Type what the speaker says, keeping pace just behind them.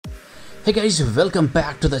Hey guys, welcome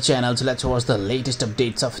back to the channel. So let's watch the latest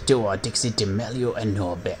updates of Doah, Dixie D'amelio and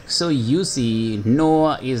Noah Beck. So you see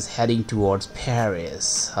Noah is heading towards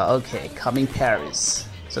Paris. Okay, coming Paris.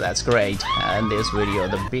 So that's great. And this video,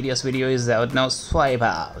 the video is out now. Swipe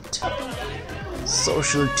out.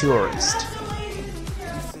 Social tourist.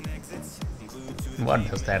 What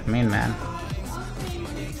does that mean, man?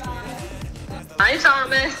 Hi,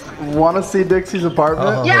 Thomas. Want to see Dixie's apartment?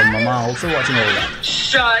 Oh, Yes! Mama also watching all that.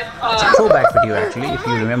 Shut It's a up. throwback video actually, if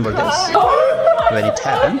you remember this, when it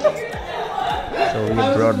happened. So we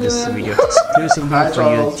brought this video exclusively for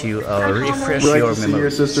you to refresh Would you your like to see your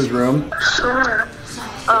memory. sister's room? Sure.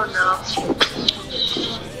 Oh no.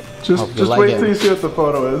 Just Hope you like wait it. till you see what the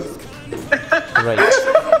photo is. Right.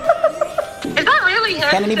 Is that really him?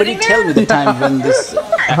 Can anybody sitting tell there? me the time when this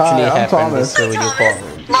actually Hi, I'm happened, Thomas. this video call?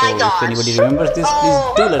 My So if gosh. anybody remembers this, please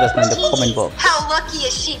do let us know in the comment box. How lucky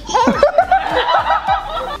is she?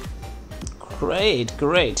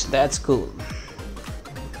 Great, that's cool.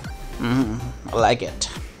 I like it.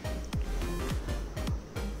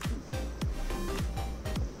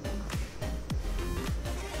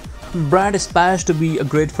 Brad aspires to be a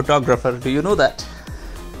great photographer. Do you know that?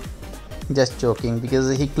 Just joking,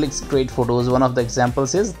 because he clicks great photos. One of the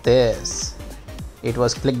examples is this. It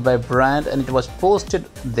was clicked by Brad and it was posted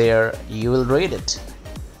there. You will read it.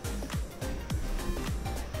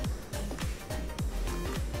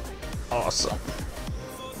 Awesome.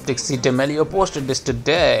 Dixie D'amelio posted this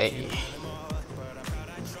today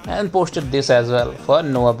and posted this as well for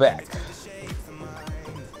Noah Beck.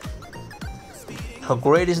 How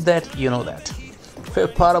great is that? You know that.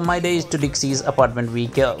 Favorite part of my day is to Dixie's apartment we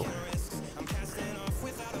go.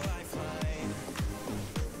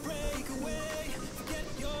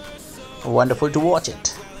 Wonderful to watch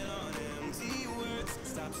it.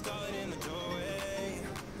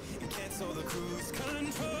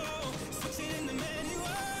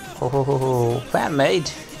 Oh, fan made.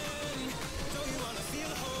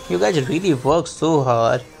 You guys really work so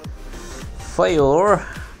hard for your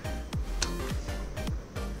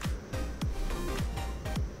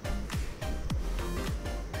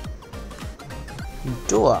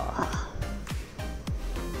Doah.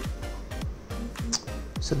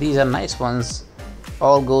 So these are nice ones.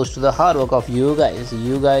 All goes to the hard work of you guys.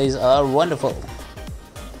 You guys are wonderful.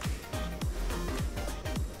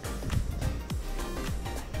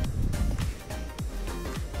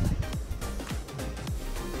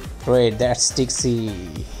 Great, that's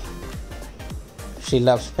Dixie. She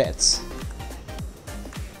loves pets.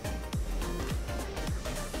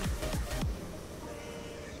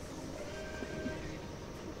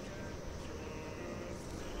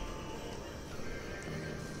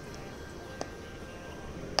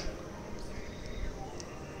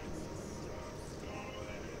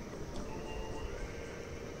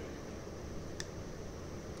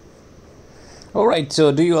 Alright,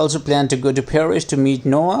 so do you also plan to go to Paris to meet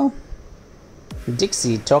Noah?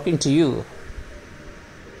 Dixie talking to you.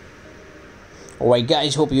 Alright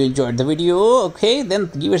guys, hope you enjoyed the video. Okay, then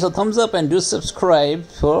give us a thumbs up and do subscribe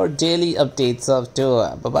for daily updates of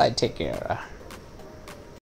Doah. Bye bye, take care.